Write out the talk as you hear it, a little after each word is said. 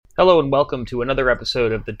Hello and welcome to another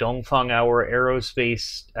episode of the Dongfang Hour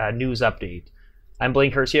Aerospace News Update. I'm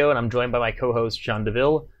Blaine Curcio and I'm joined by my co-host John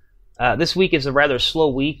DeVille. This week is a rather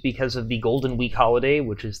slow week because of the Golden Week holiday,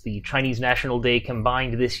 which is the Chinese National Day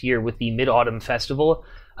combined this year with the Mid-Autumn Festival.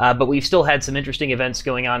 But we've still had some interesting events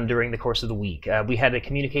going on during the course of the week. We had a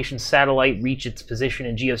communications satellite reach its position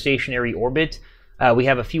in geostationary orbit. We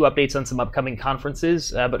have a few updates on some upcoming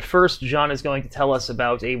conferences, but first, John is going to tell us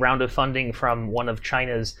about a round of funding from one of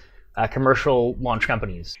China's commercial launch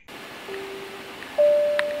companies.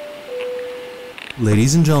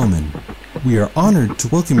 Ladies and gentlemen, we are honored to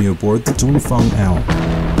welcome you aboard the Dongfang Hour.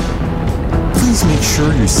 Please make sure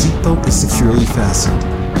your seatbelt is securely fastened.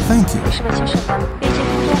 Thank you. 女士们、先生们，预计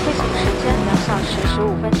空中飞行时间2小时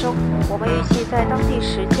15分钟，我们预计在当地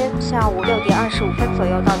时间下午6点25分左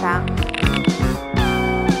右到达。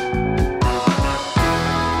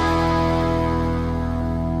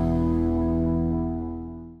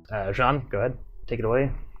Jean, go ahead. Take it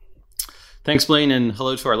away. Thanks, Blaine, and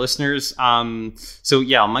hello to our listeners.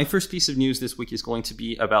 My first piece of news this week is going to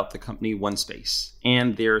be about the company OneSpace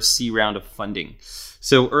and their C round of funding.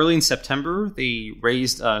 So early in September, they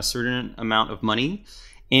raised a certain amount of money,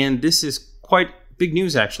 and this is quite big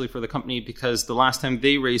news, actually, for the company because the last time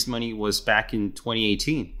they raised money was back in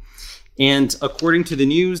 2018. And according to the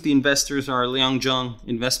news, the investors are Liangjung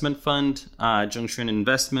Investment Fund, Zhengxuan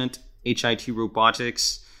Investment, HIT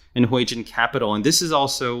Robotics, and Huijin Capital. And this is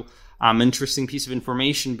also an interesting piece of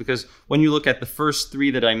information because when you look at the first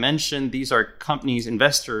three that I mentioned, these are companies,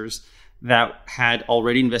 investors that had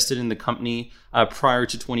already invested in the company prior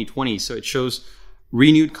to 2020. So it shows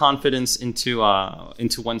renewed confidence into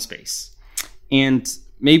OneSpace. And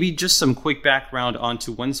maybe just some quick background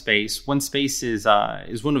onto OneSpace. OneSpace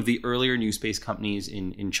is one of the earlier new space companies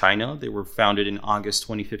in China. They were founded in August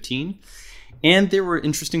 2015. And they were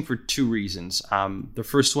interesting for two reasons. The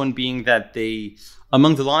first one being that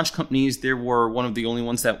among the launch companies, they were one of the only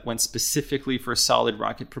ones that went specifically for solid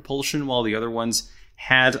rocket propulsion, while the other ones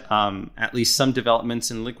had at least some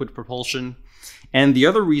developments in liquid propulsion. And the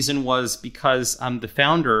other reason was because the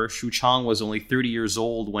founder, Shu Chang, was only 30 years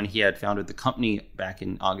old when he had founded the company back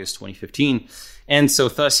in August 2015. And so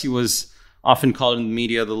thus he was often called in the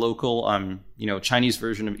media the local, Chinese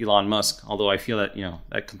version of Elon Musk. Although I feel that,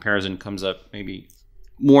 that comparison comes up maybe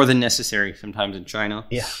more than necessary sometimes in China.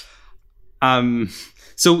 Yeah.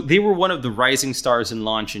 So they were one of the rising stars in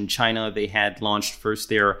launch in China. They had launched first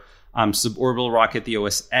their suborbital rocket, the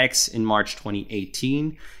OS-X, in March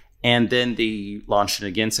 2018. And then they launched it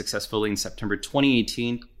again successfully in September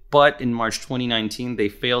 2018. But in March 2019, they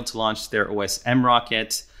failed to launch their OS-M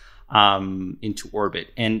rocket into orbit.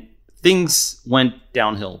 And things went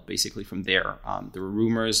downhill basically from there. There were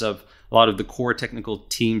rumors of a lot of the core technical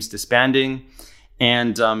teams disbanding.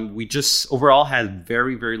 And we just overall had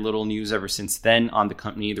very, very little news ever since then on the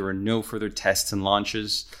company. There were no further tests and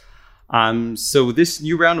launches. So this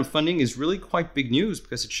new round of funding is really quite big news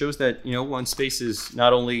because it shows that, OneSpace is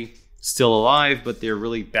not only still alive, but they're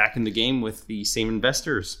really back in the game with the same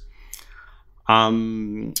investors.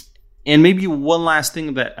 And maybe one last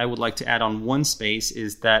thing that I would like to add on OneSpace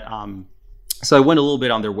is that, so I went a little bit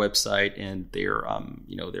on their website and their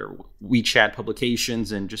WeChat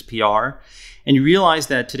publications and just PR. And you realize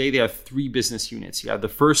that today they have three business units. You have the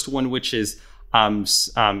first one, which is,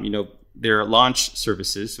 their launch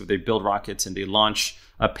services. So they build rockets and they launch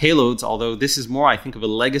payloads, although this is more, I think, of a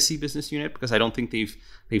legacy business unit because I don't think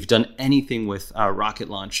they've done anything with rocket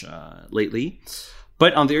launch lately.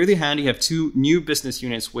 But on the other hand, you have two new business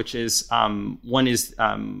units, which is one is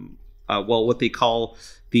what they call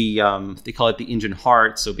it the engine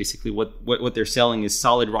heart. So basically, what they're selling is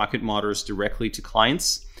solid rocket motors directly to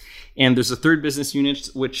clients. And there's a third business unit,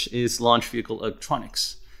 which is launch vehicle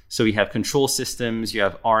electronics. So you have control systems, you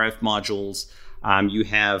have RF modules, you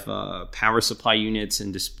have power supply units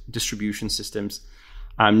and distribution systems,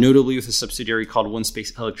 notably with a subsidiary called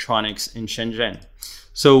OneSpace Electronics in Shenzhen.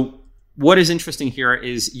 So what is interesting here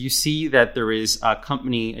is you see that there is a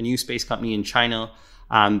new space company in China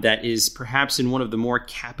that is perhaps in one of the more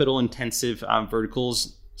capital-intensive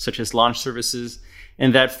verticals, such as launch services,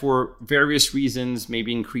 and that for various reasons,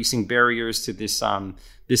 maybe increasing barriers to this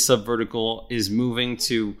sub-vertical, is moving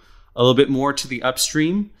to a little bit more to the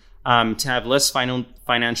upstream, to have less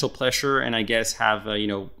financial pressure, and I guess have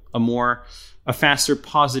a faster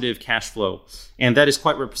positive cash flow. And that is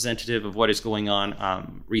quite representative of what is going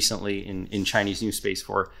on recently in Chinese new space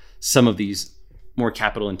for some of these more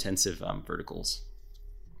capital intensive verticals.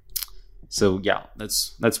 So yeah,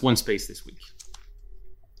 that's OneSpace this week.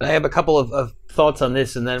 I have a couple of thoughts on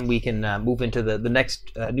this, and then we can move into the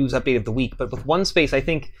next news update of the week. But with OneSpace, I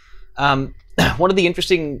think One of the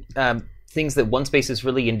interesting things that OneSpace is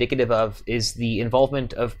really indicative of is the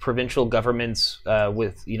involvement of provincial governments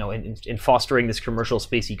with, in fostering this commercial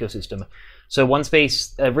space ecosystem. So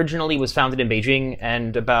OneSpace originally was founded in Beijing,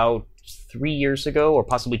 and about 3 years ago, or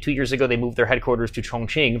possibly 2 years ago, they moved their headquarters to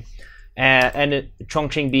Chongqing, and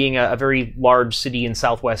Chongqing being a very large city in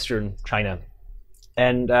southwestern China.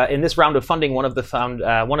 And in this round of funding, one of the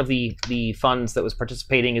funds that was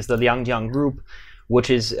participating is the Liangjiang Group, which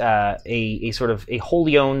is a sort of a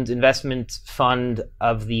wholly owned investment fund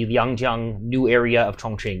of the Liangjiang new area of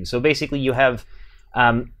Chongqing. So basically, you have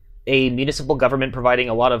a municipal government providing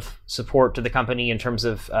a lot of support to the company in terms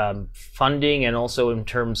of funding, and also in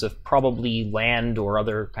terms of probably land or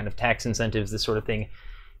other kind of tax incentives, this sort of thing.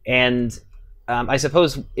 And I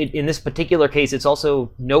suppose in this particular case, it's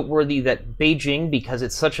also noteworthy that Beijing, because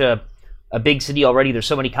it's such a big city already, there's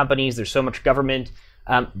so many companies, there's so much government,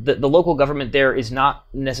 the local government there is not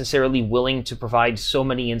necessarily willing to provide so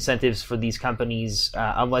many incentives for these companies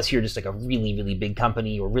unless you're just like a really, really big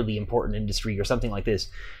company or really important industry or something like this.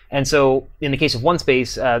 And so in the case of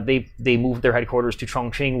OneSpace, they moved their headquarters to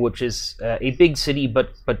Chongqing, which is a big city,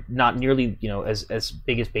 but not nearly as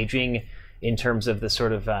big as Beijing in terms of the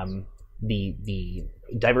sort of the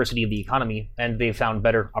diversity of the economy, and they've found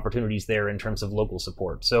better opportunities there in terms of local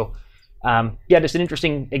support. So just an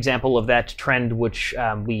interesting example of that trend, which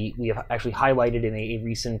we have actually highlighted in a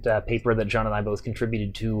recent paper that John and I both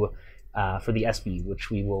contributed to for the SB, which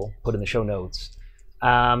we will put in the show notes.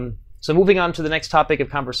 So moving on to the next topic of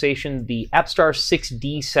conversation, the APSTAR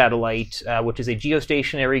 6D satellite, which is a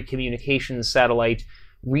geostationary communications satellite,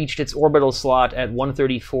 reached its orbital slot at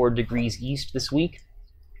 134 degrees east this week,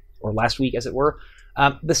 or last week as it were.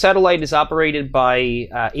 The satellite is operated by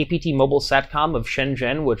APT Mobile Satcom of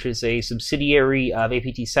Shenzhen, which is a subsidiary of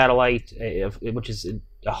APT Satellite, which is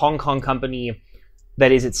a Hong Kong company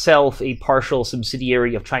that is itself a partial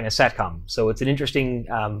subsidiary of China Satcom. So it's an interesting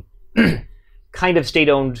kind of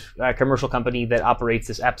state-owned commercial company that operates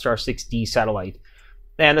this APSTAR 6D satellite.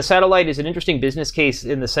 And the satellite is an interesting business case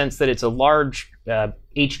in the sense that it's a large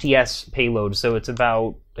HTS payload. So it's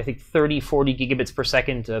about, I think, 30-40 gigabits per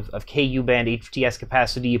second of Ku-band HTS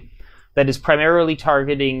capacity that is primarily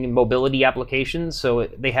targeting mobility applications. So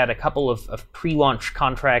they had a couple of pre-launch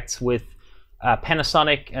contracts with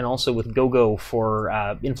Panasonic and also with Gogo for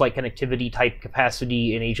in-flight connectivity type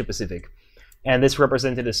capacity in Asia Pacific. And this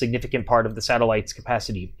represented a significant part of the satellite's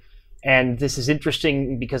capacity. And this is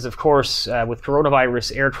interesting because, of course, with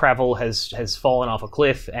coronavirus, air travel has fallen off a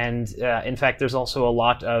cliff. And in fact, there's also a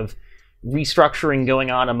lot of restructuring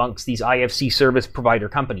going on amongst these IFC service provider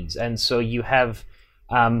companies. And so you have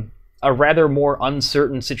a rather more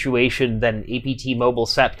uncertain situation than APT Mobile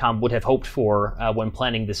Satcom would have hoped for when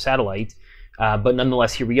planning this satellite. But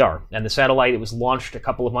nonetheless, here we are. And the satellite, it was launched a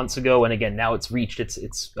couple of months ago. And again, now it's reached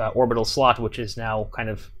its orbital slot, which is now kind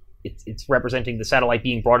of it's representing the satellite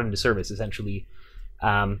being brought into service, essentially.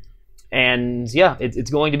 It's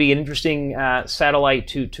going to be an interesting satellite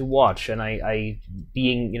to watch. And I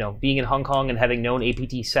being in Hong Kong and having known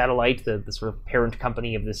APT Satellite, the sort of parent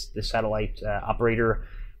company of this satellite operator,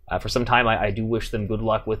 for some time, I do wish them good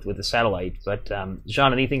luck with the satellite. But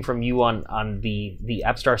Jean, anything from you on the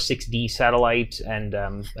APSTAR 6D satellite and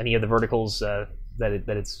any of the verticals that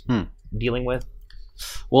it's dealing with?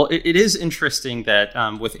 Well, it is interesting that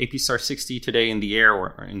with APSTAR 6D today in the air,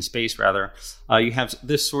 or in space rather, you have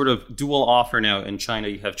this sort of dual offer now in China.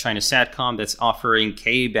 You have China Satcom that's offering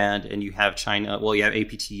Ka-band, and you have you have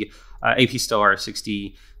APSTAR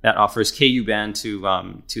 6D that offers Ku-band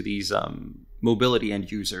to these mobility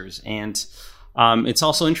end users. And it's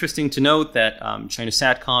also interesting to note that China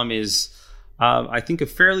Satcom is, I think, a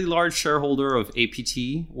fairly large shareholder of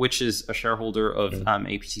APT, which is a shareholder of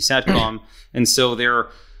APT Satcom. And so they're,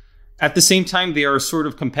 at the same time, they are sort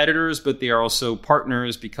of competitors, but they are also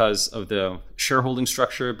partners because of the shareholding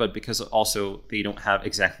structure, but because also they don't have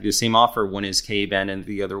exactly the same offer. One is Ka-band and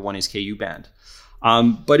the other one is Ku-band.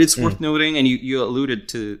 But it's worth noting, and you alluded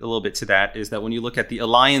to a little bit to that, is that when you look at the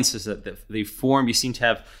alliances that they form, you seem to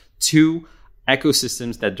have two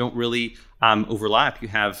ecosystems that don't really overlap. You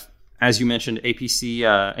have, as you mentioned,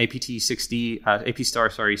 APSTAR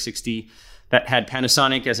 6D that had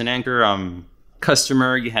Panasonic as an anchor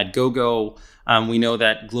customer. You had Gogo. We know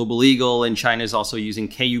that Global Eagle in China is also using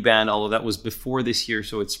Ku-band, although that was before this year,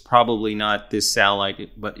 so it's probably not this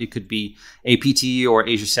satellite, but it could be APT or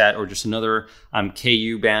AsiaSat or just another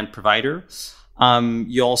Ku-band provider.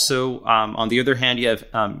 You also, on the other hand, you have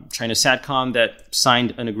China Satcom that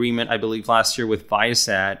signed an agreement, I believe, last year with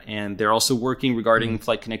Viasat, and they're also working regarding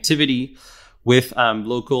flight connectivity with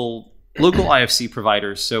local IFC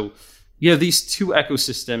providers. So you have these two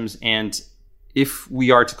ecosystems, and if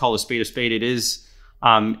we are to call a spade, it is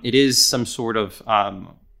some sort of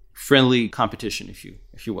friendly competition, if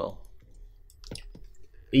you will.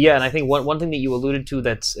 Yeah, and I think one thing that you alluded to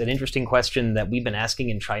that's an interesting question that we've been asking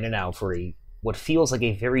in China now for what feels like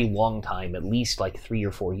a very long time, at least like 3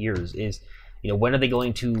 or 4 years, is, when are they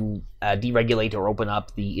going to deregulate or open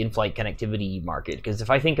up the in-flight connectivity market? Because if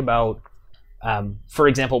I think about, for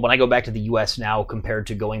example, when I go back to the U.S. now compared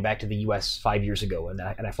to going back to the U.S. 5 years ago, and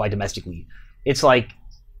I fly domestically, it's like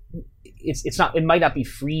it's not. It might not be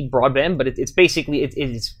free broadband, but it's basically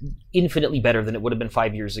it's infinitely better than it would have been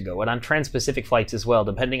 5 years ago. And on Trans-Pacific flights as well,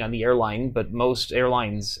 depending on the airline, but most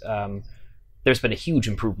airlines, there's been a huge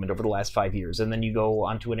improvement over the last 5 years. And then you go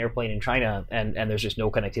onto an airplane in China, and there's just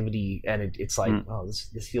no connectivity, and it's like,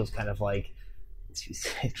 this feels kind of like it's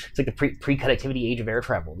like the pre-connectivity age of air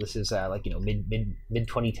travel. This is mid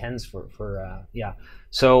 2010s for.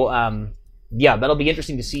 So. Yeah, that'll be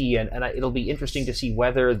interesting to see, and it'll be interesting to see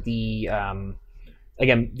whether the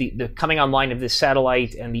coming online of this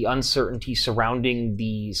satellite and the uncertainty surrounding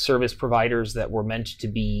the service providers that were meant to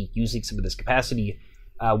be using some of this capacity,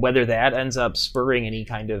 whether that ends up spurring any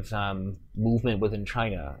kind of movement within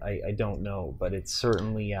China. I don't know, but it's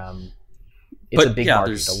certainly it's a big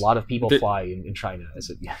market. A lot of people fly in China.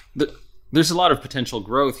 There's a lot of potential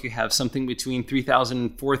growth. You have something between 3,000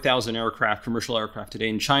 and 4,000 aircraft, commercial aircraft today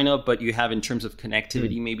in China, but you have, in terms of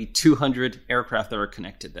connectivity, maybe 200 aircraft that are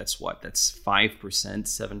connected. That's 5%,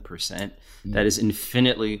 7%. That is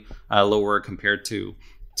infinitely lower compared to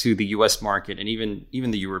the U.S. market and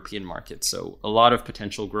even the European market. So a lot of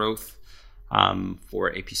potential growth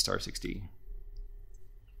for AP Star 6D.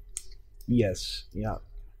 Yes, yeah.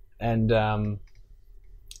 And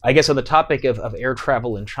I guess on the topic of air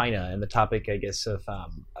travel in China, and the topic, I guess, of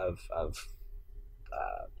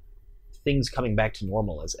things coming back to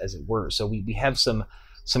normal, as it were. So we have some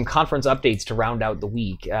conference updates to round out the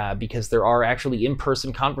week, because there are actually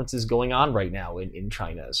in-person conferences going on right now in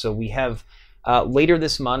China. So we have later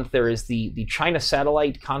this month, there is the China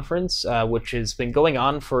Satellite Conference, which has been going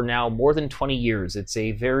on for now more than 20 years. It's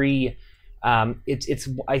a very it's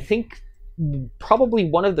I think probably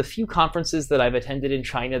one of the few conferences that I've attended in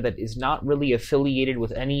China that is not really affiliated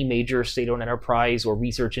with any major state-owned enterprise or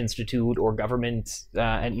research institute or government,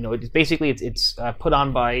 and it's put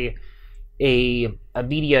on by a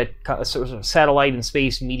media sort of satellite and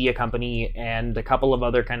space media company and a couple of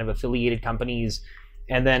other kind of affiliated companies.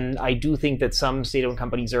 And then I do think that some state-owned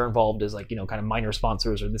companies are involved as kind of minor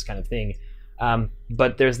sponsors or this kind of thing.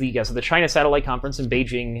 But there's the China Satellite Conference in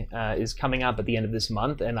Beijing is coming up at the end of this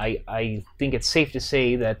month, and I think it's safe to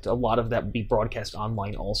say that a lot of that will be broadcast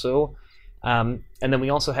online also. And then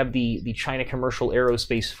we also have the China Commercial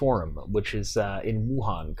Aerospace Forum, which is in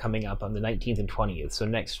Wuhan, coming up on the 19th and 20th, so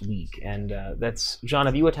next week. And that's, John,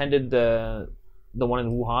 have you attended the one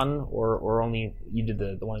in Wuhan, or only you did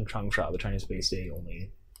the one in Changsha, the China Space Day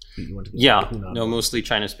only? You went to no, mostly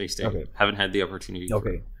China Space Day. Okay. Haven't had the opportunity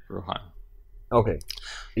for Wuhan. Okay,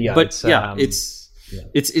 yeah, but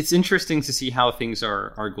it's interesting to see how things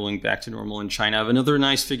are going back to normal in China. I have another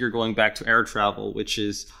nice figure going back to air travel, which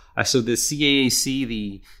is so the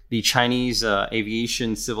CAAC, the Chinese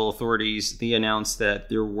Aviation Civil Authorities, they announced that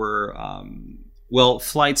there were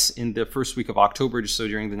flights in the first week of October, just so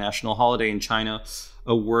during the national holiday in China,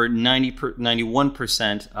 were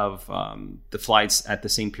 91% of the flights at the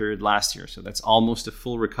same period last year. So that's almost a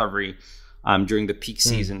full recovery during the peak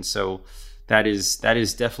season. So that is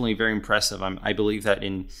definitely very impressive. I believe that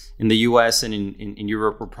in the U.S. and in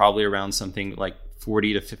Europe, we're probably around something like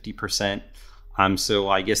 40 to 50%. So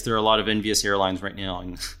I guess there are a lot of envious airlines right now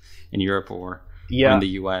in Europe or in the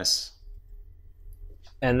U.S.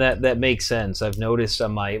 And that makes sense. I've noticed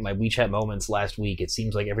on my WeChat moments last week, it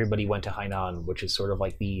seems like everybody went to Hainan, which is sort of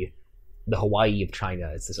like the Hawaii of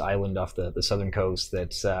China. It's this island off the southern coast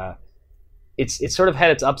that's it's sort of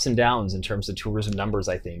had its ups and downs in terms of tourism numbers,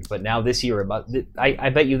 I think. But now this year, I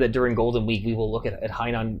bet you that during Golden Week, we will look at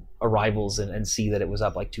Hainan arrivals and see that it was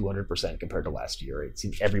up like 200% compared to last year. It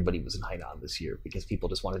seems everybody was in Hainan this year because people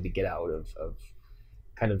just wanted to get out of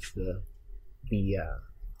kind of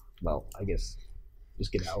I guess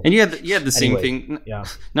just get out. And you had the same thing. Yeah.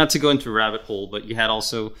 Not to go into a rabbit hole, but you had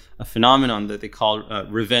also a phenomenon that they call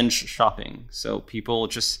revenge shopping. So people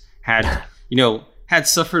just had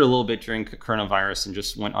suffered a little bit during coronavirus and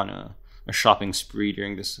just went on a shopping spree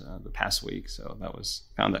during the past week. So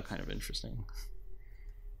found that kind of interesting.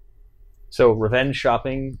 So revenge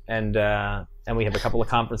shopping, and we have a couple of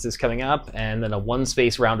conferences coming up, and then a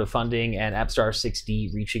OneSpace round of funding, and AppStar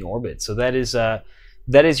 6D reaching orbit. So that is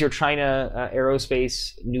That is your China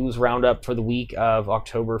aerospace news roundup for the week of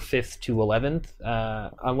October 5th to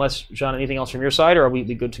 11th. Unless, John, anything else from your side, or are we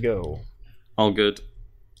good to go? All good.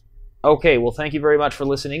 Okay, well, thank you very much for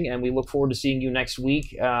listening, and we look forward to seeing you next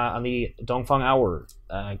week on the Dongfang Hour.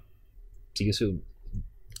 See you soon.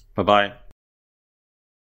 Bye-bye.